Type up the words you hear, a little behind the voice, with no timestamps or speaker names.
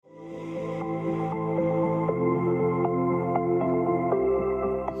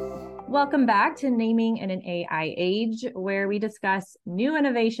Welcome back to Naming in an AI Age, where we discuss new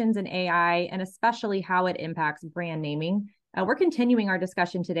innovations in AI and especially how it impacts brand naming. We're continuing our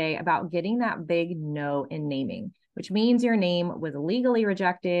discussion today about getting that big no in naming, which means your name was legally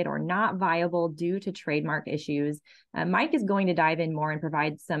rejected or not viable due to trademark issues. Mike is going to dive in more and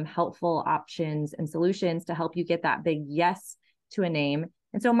provide some helpful options and solutions to help you get that big yes to a name.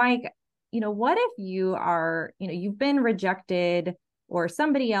 And so, Mike, what if you are, you've been rejected, or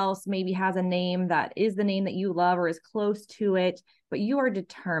somebody else maybe has a name that is the name that you love or is close to it, but you are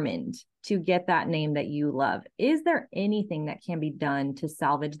determined to get that name that you love? Is there anything that can be done to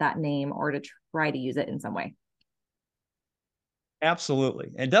salvage that name or to try to use it in some way? Absolutely.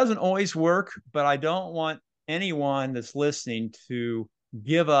 It doesn't always work, but I don't want anyone that's listening to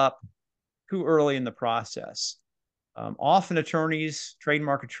give up too early in the process. Often attorneys,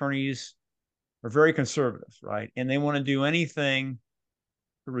 trademark attorneys, are very conservative, right? And they want to do anything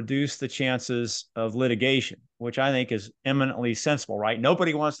to reduce the chances of litigation, which I think is eminently sensible, right?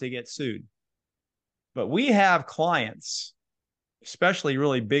 Nobody wants to get sued. But we have clients, especially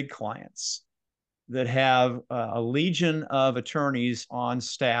really big clients, that have a legion of attorneys on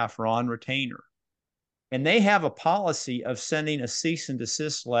staff or on retainer. And they have a policy of sending a cease and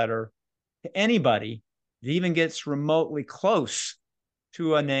desist letter to anybody that even gets remotely close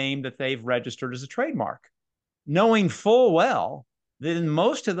to a name that they've registered as a trademark, knowing full well that in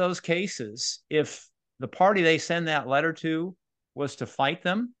most of those cases, if the party they send that letter to was to fight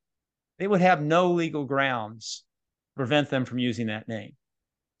them, they would have no legal grounds to prevent them from using that name.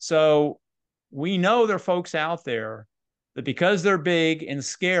 So we know there are folks out there that because they're big and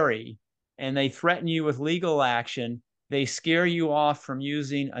scary and they threaten you with legal action, they scare you off from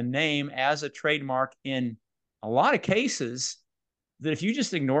using a name as a trademark in a lot of cases, that if you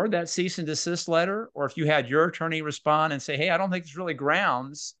just ignored that cease and desist letter, or if you had your attorney respond and say, hey, I don't think there's really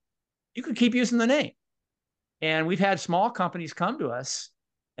grounds, you could keep using the name. And we've had small companies come to us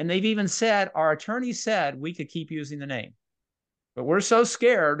and they've even said, our attorney said we could keep using the name, but we're so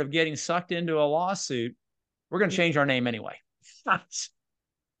scared of getting sucked into a lawsuit, we're going to change our name anyway.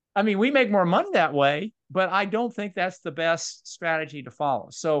 I mean, we make more money that way, but I don't think that's the best strategy to follow.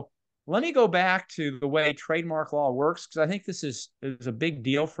 So let me go back to the way trademark law works, because I think this is a big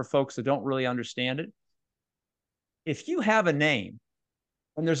deal for folks that don't really understand it. If you have a name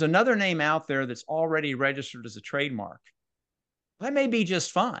and there's another name out there that's already registered as a trademark, that may be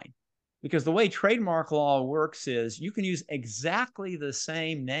just fine, because the way trademark law works is you can use exactly the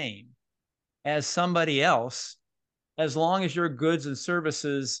same name as somebody else as long as your goods and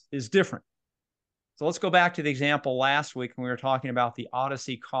services is different. So let's go back to the example last week when we were talking about the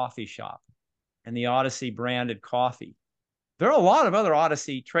Odyssey coffee shop and the Odyssey branded coffee. There are a lot of other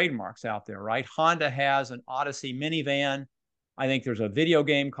Odyssey trademarks out there, right? Honda has an Odyssey minivan. I think there's a video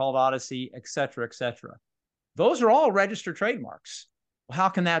game called Odyssey, et cetera, et cetera. Those are all registered trademarks. Well, how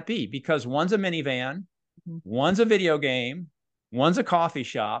can that be? Because one's a minivan, one's a video game, one's a coffee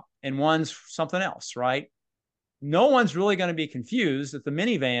shop, and one's something else, right? No one's really going to be confused that the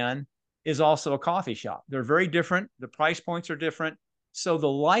minivan is also a coffee shop. They're very different. The price points are different. So the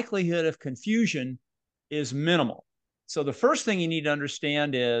likelihood of confusion is minimal. So the first thing you need to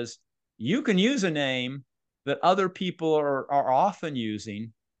understand is you can use a name that other people are often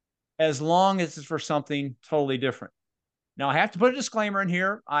using as long as it's for something totally different. Now, I have to put a disclaimer in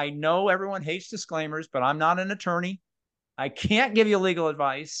here. I know everyone hates disclaimers, but I'm not an attorney. I can't give you legal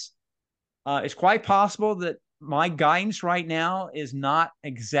advice. It's quite possible that my guidance right now is not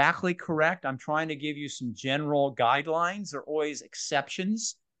exactly correct. I'm trying to give you some general guidelines. There are always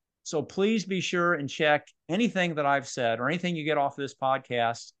exceptions. So please be sure and check anything that I've said or anything you get off this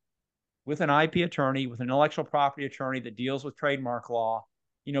podcast with an IP attorney, with an intellectual property attorney that deals with trademark law,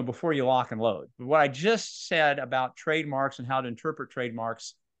 before you lock and load. But what I just said about trademarks and how to interpret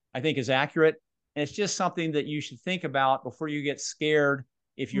trademarks, I think is accurate. And it's just something that you should think about before you get scared.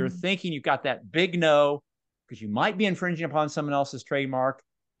 If you're thinking you've got that big no, because you might be infringing upon someone else's trademark,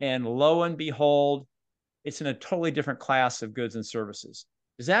 and lo and behold, it's in a totally different class of goods and services.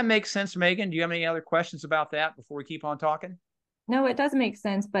 Does that make sense, Megan? Do you have any other questions about that before we keep on talking? No, it does make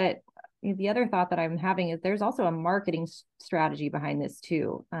sense. But the other thought that I'm having is there's also a marketing strategy behind this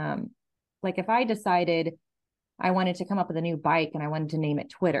too. Like if I decided I wanted to come up with a new bike and I wanted to name it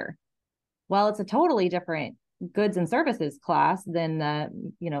Twitter, well, it's a totally different goods and services class than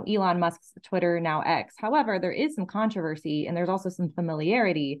Elon Musk's Twitter, now X. However, there is some controversy and there's also some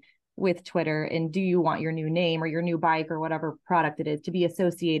familiarity with Twitter. And do you want your new name or your new bike or whatever product it is to be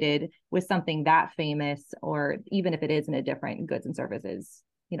associated with something that famous, or even if it is in a different goods and services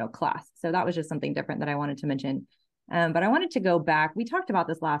class? So that was just something different that I wanted to mention. But I wanted to go back. We talked about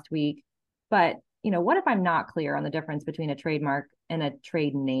this last week, but what if I'm not clear on the difference between a trademark and a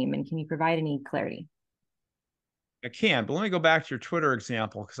trade name? And can you provide any clarity? I can, but let me go back to your Twitter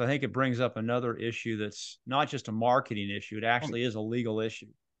example because I think it brings up another issue that's not just a marketing issue, it actually is a legal issue.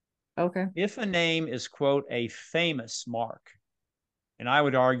 Okay. If a name is, quote, a famous mark, and I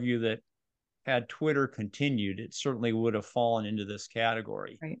would argue that had Twitter continued, it certainly would have fallen into this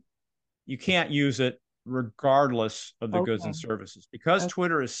category. Right. You can't use it regardless of the goods Okay. and services because Okay.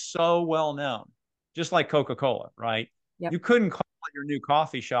 Twitter is so well known, just like Coca-Cola, right? Yep. You couldn't call your new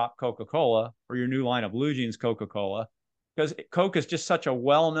coffee shop Coca-Cola or your new line of blue jeans Coca-Cola because Coke is just such a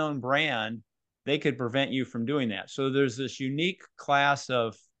well-known brand. They could prevent you from doing that. So there's this unique class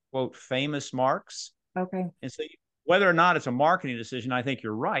of, quote, famous marks. Okay. And so whether or not it's a marketing decision, I think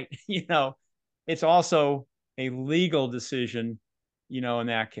you're right. It's also a legal decision, in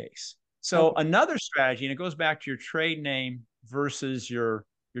that case. So Okay. another strategy, and it goes back to your trade name versus your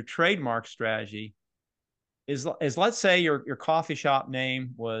trademark strategy, is let's say your coffee shop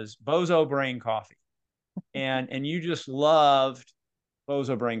name was Bozo Brain Coffee, and you just loved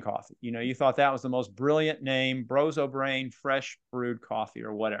Bozo Brain Coffee. You thought that was the most brilliant name, Brozo Brain Fresh Brewed Coffee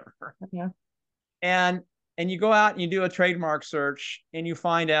or whatever. Yeah. And you go out and you do a trademark search and you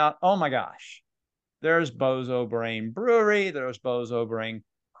find out, oh my gosh, there's Bozo Brain Brewery, there's Bozo Brain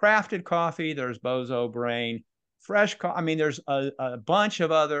Crafted Coffee, there's Bozo Brain Fresh Coffee. I mean, there's a bunch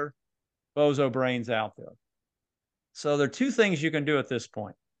of other Bozo Brains out there. So there are two things you can do at this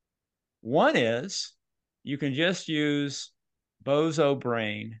point. One is you can just use Bozo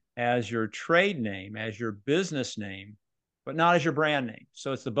Brain as your trade name, as your business name, but not as your brand name.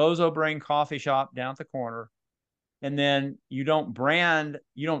 So it's the Bozo Brain coffee shop down at the corner. And then you don't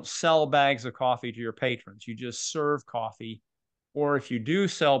sell bags of coffee to your patrons. You just serve coffee. Or if you do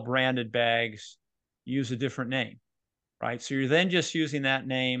sell branded bags, use a different name, right? So you're then just using that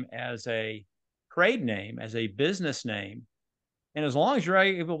name as a trade name, as a business name. And as long as you're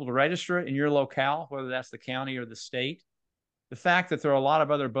able to register it in your locale, whether that's the county or the state, the fact that there are a lot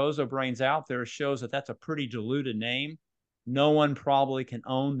of other Bozo Brains out there shows that that's a pretty diluted name. No one probably can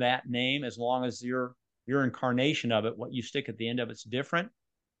own that name as long as your incarnation of it, what you stick at the end of it's different.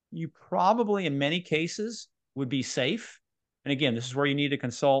 You probably, in many cases, would be safe. And again, this is where you need to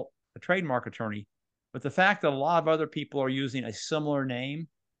consult a trademark attorney. But the fact that a lot of other people are using a similar name,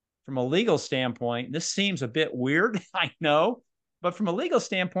 from a legal standpoint, this seems a bit weird, I know, but from a legal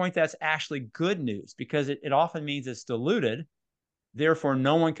standpoint, that's actually good news because it often means it's diluted. Therefore,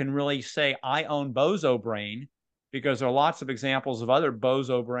 no one can really say, I own Bozo Brain, because there are lots of examples of other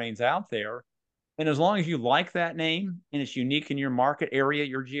Bozo Brains out there. And as long as you like that name and it's unique in your market area,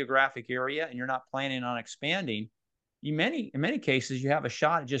 your geographic area, and you're not planning on expanding, in many cases, you have a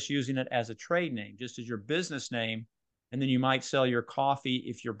shot at just using it as a trade name, just as your business name. And then you might sell your coffee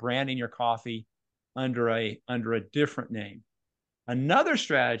if you're branding your coffee under a different name. Another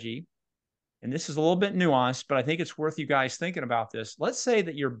strategy, and this is a little bit nuanced, but I think it's worth you guys thinking about this. Let's say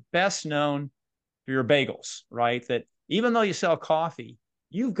that you're best known for your bagels, right? That even though you sell coffee,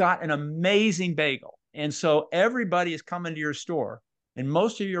 you've got an amazing bagel. And so everybody is coming to your store, and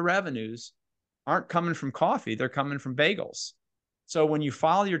most of your revenues aren't coming from coffee, they're coming from bagels. So when you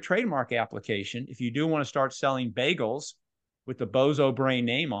file your trademark application, if you do want to start selling bagels with the Bozo Brain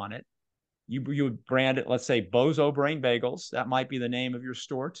name on it, you would brand it, let's say Bozo Brain Bagels. That might be the name of your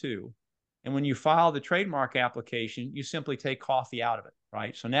store too. And when you file the trademark application, you simply take coffee out of it,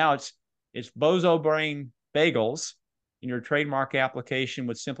 right? So now it's Bozo Brain Bagels. And your trademark application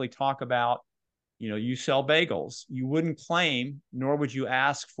would simply talk about, you sell bagels. You wouldn't claim, nor would you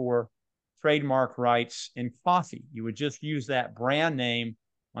ask for trademark rights in coffee. You would just use that brand name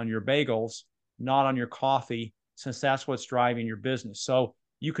on your bagels, not on your coffee, since that's what's driving your business. So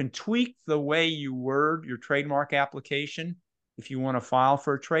you can tweak the way you word your trademark application if you want to file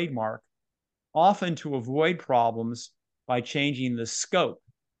for a trademark, often to avoid problems by changing the scope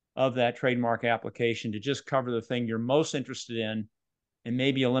of that trademark application to just cover the thing you're most interested in and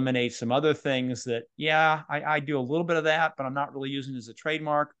maybe eliminate some other things that, yeah, I do a little bit of that, but I'm not really using it as a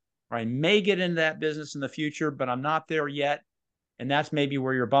trademark, or I may get into that business in the future, but I'm not there yet. And that's maybe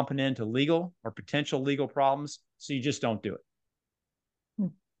where you're bumping into legal or potential legal problems. So you just don't do it.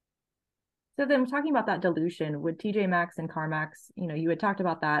 So then talking about that dilution with TJ Maxx and CarMax, you had talked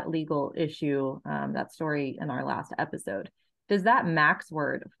about that legal issue, that story in our last episode. Does that Max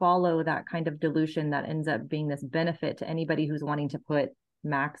word follow that kind of dilution that ends up being this benefit to anybody who's wanting to put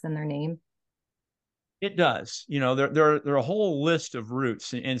Max in their name? It does. There are a whole list of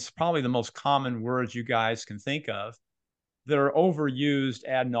roots, and it's probably the most common words you guys can think of that are overused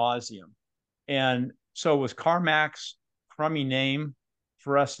ad nauseum. And So was CarMax crummy name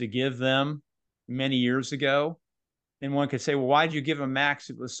for us to give them many years ago? And one could say, well, why did you give them Max?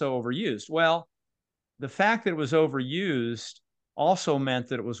 It was so overused. Well, the fact that it was overused also meant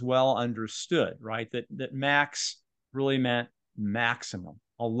that it was well understood, right? That Max really meant maximum,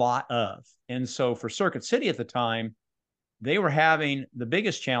 a lot of. And so for Circuit City at the time, they were having the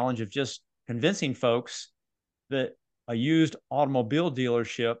biggest challenge of just convincing folks that a used automobile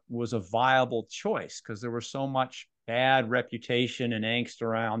dealership was a viable choice because there was so much bad reputation and angst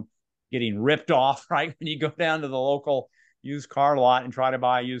around getting ripped off, right? When you go down to the local used car lot and try to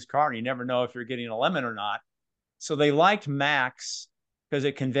buy a used car, and you never know if you're getting a lemon or not. So they liked Max because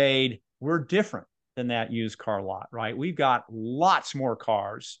it conveyed we're different than that used car lot, right? We've got lots more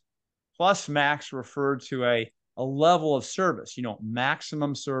cars. Plus, Max referred to a level of service,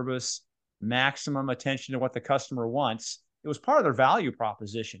 maximum service, maximum attention to what the customer wants. It was part of their value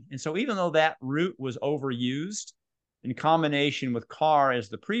proposition. And so even though that root was overused in combination with car as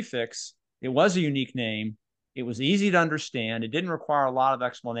the prefix, it was a unique name. It was easy to understand. It didn't require a lot of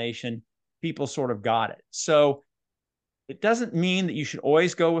explanation. People sort of got it. So it doesn't mean that you should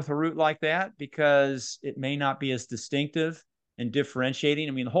always go with a root like that because it may not be as distinctive and differentiating.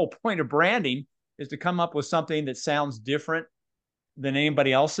 I mean, the whole point of branding is to come up with something that sounds different than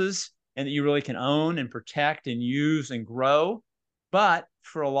anybody else's and that you really can own and protect and use and grow. But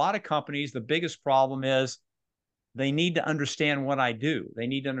for a lot of companies, the biggest problem is they need to understand what I do. They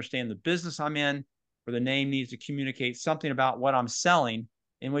need to understand the business I'm in, or the name needs to communicate something about what I'm selling,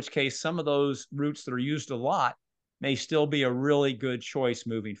 in which case some of those roots that are used a lot may still be a really good choice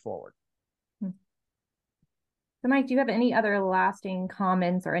moving forward. So Mike, do you have any other lasting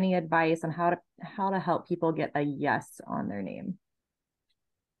comments or any advice on how to help people get a yes on their name?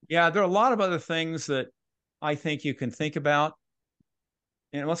 Yeah, there are a lot of other things that I think you can think about.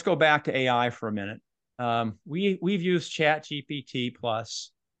 And let's go back to AI for a minute. We've used ChatGPT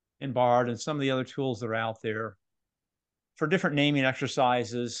Plus and Bard and some of the other tools that are out there for different naming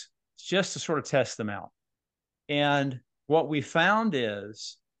exercises just to sort of test them out. And what we found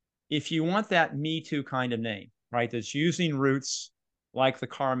is if you want that Me Too kind of name, right, that's using roots like the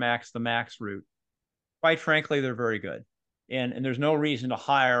CarMax, the Max root, quite frankly, they're very good. And there's no reason to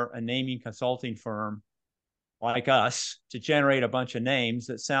hire a naming consulting firm like us to generate a bunch of names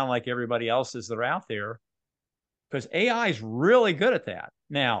that sound like everybody else's that are out there because AI is really good at that.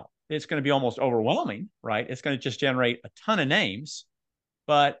 Now, it's going to be almost overwhelming, right? It's going to just generate a ton of names,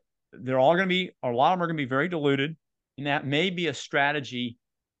 but they're all going to be, a lot of them are going to be very diluted. And that may be a strategy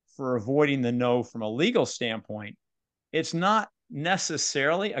for avoiding the no from a legal standpoint. It's not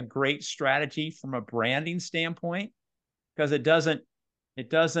necessarily a great strategy from a branding standpoint because it doesn't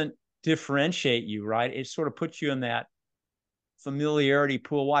differentiate you, right? It sort of puts you in that familiarity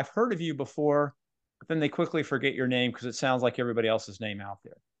pool. Well, I've heard of you before, but then they quickly forget your name because it sounds like everybody else's name out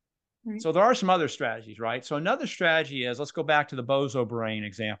there. Right. So there are some other strategies, right? So another strategy is, let's go back to the Bozo Brain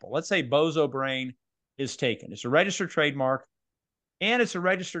example. Let's say Bozo Brain is taken. It's a registered trademark, and it's a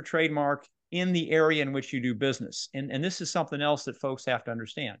registered trademark in the area in which you do business. And this is something else that folks have to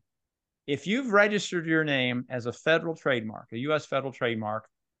understand. If you've registered your name as a federal trademark, a U.S. federal trademark,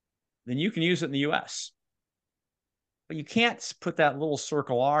 then you can use it in the U.S. But you can't put that little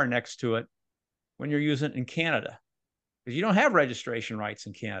circle R next to it when you're using it in Canada because you don't have registration rights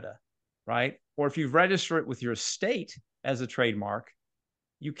in Canada, right? Or if you've registered it with your state as a trademark,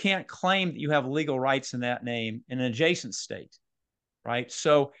 you can't claim that you have legal rights in that name in an adjacent state, right?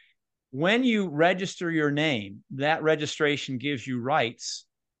 So when you register your name, that registration gives you rights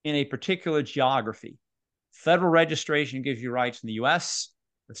in a particular geography. Federal registration gives you rights in the U.S.,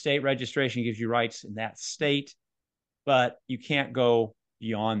 the state registration gives you rights in that state, but you can't go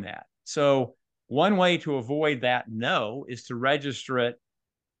beyond that. So one way to avoid that no is to register it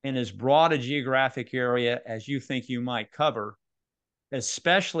in as broad a geographic area as you think you might cover,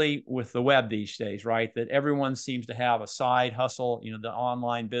 especially with the web these days, right? That everyone seems to have a side hustle, the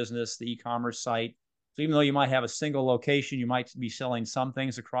online business, the e-commerce site. So even though you might have a single location, you might be selling some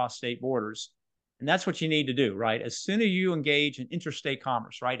things across state borders. And that's what you need to do, right? As soon as you engage in interstate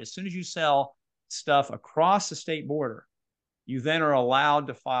commerce, right? As soon as you sell stuff across the state border, you then are allowed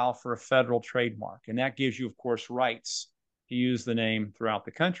to file for a federal trademark. And that gives you, of course, rights to use the name throughout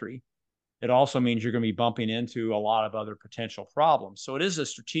the country. It also means you're going to be bumping into a lot of other potential problems. So it is a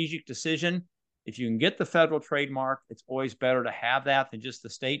strategic decision. If you can get the federal trademark, it's always better to have that than just the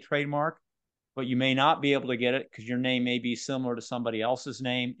state trademark. But you may not be able to get it because your name may be similar to somebody else's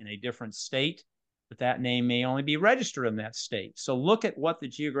name in a different state, but that name may only be registered in that state. So look at what the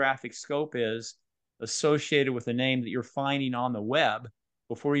geographic scope is associated with the name that you're finding on the web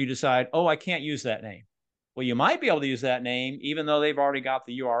before you decide, oh, I can't use that name. Well, you might be able to use that name, even though they've already got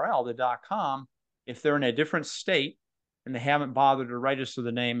the URL, the .com, if they're in a different state and they haven't bothered to register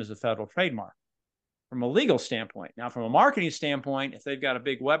the name as a federal trademark from a legal standpoint. Now, from a marketing standpoint, if they've got a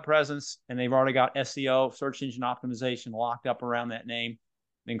big web presence and they've already got SEO, search engine optimization, locked up around that name,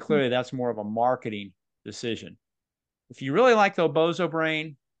 then clearly that's more of a marketing decision. If you really like the bozo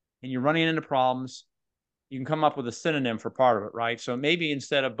brain and you're running into problems, you can come up with a synonym for part of it, right? So maybe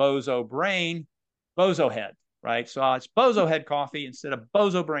instead of bozo brain, bozo head, right? So it's bozo head coffee instead of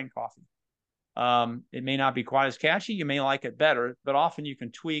bozo brain coffee. It may not be quite as catchy. You may like it better, but often you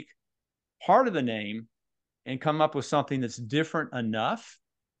can tweak part of the name and come up with something that's different enough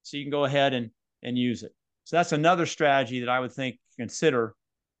so you can go ahead and use it. So that's another strategy that I would think consider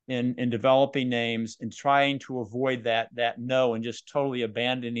in developing names and trying to avoid that no and just totally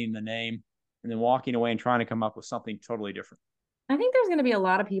abandoning the name and then walking away and trying to come up with something totally different. I think there's going to be a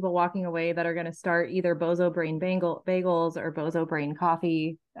lot of people walking away that are going to start either Bozo Brain bagels or Bozo Brain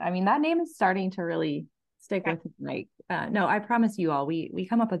coffee. I mean, that name is starting to really stick with Mike. No, I promise you all, we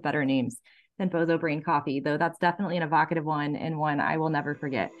come up with better names than Bozo Brain coffee, though that's definitely an evocative one and one I will never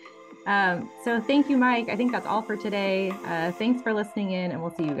forget. So thank you, Mike. I think that's all for today. Thanks for listening in, and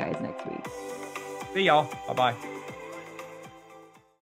we'll see you guys next week. See y'all. Bye-bye.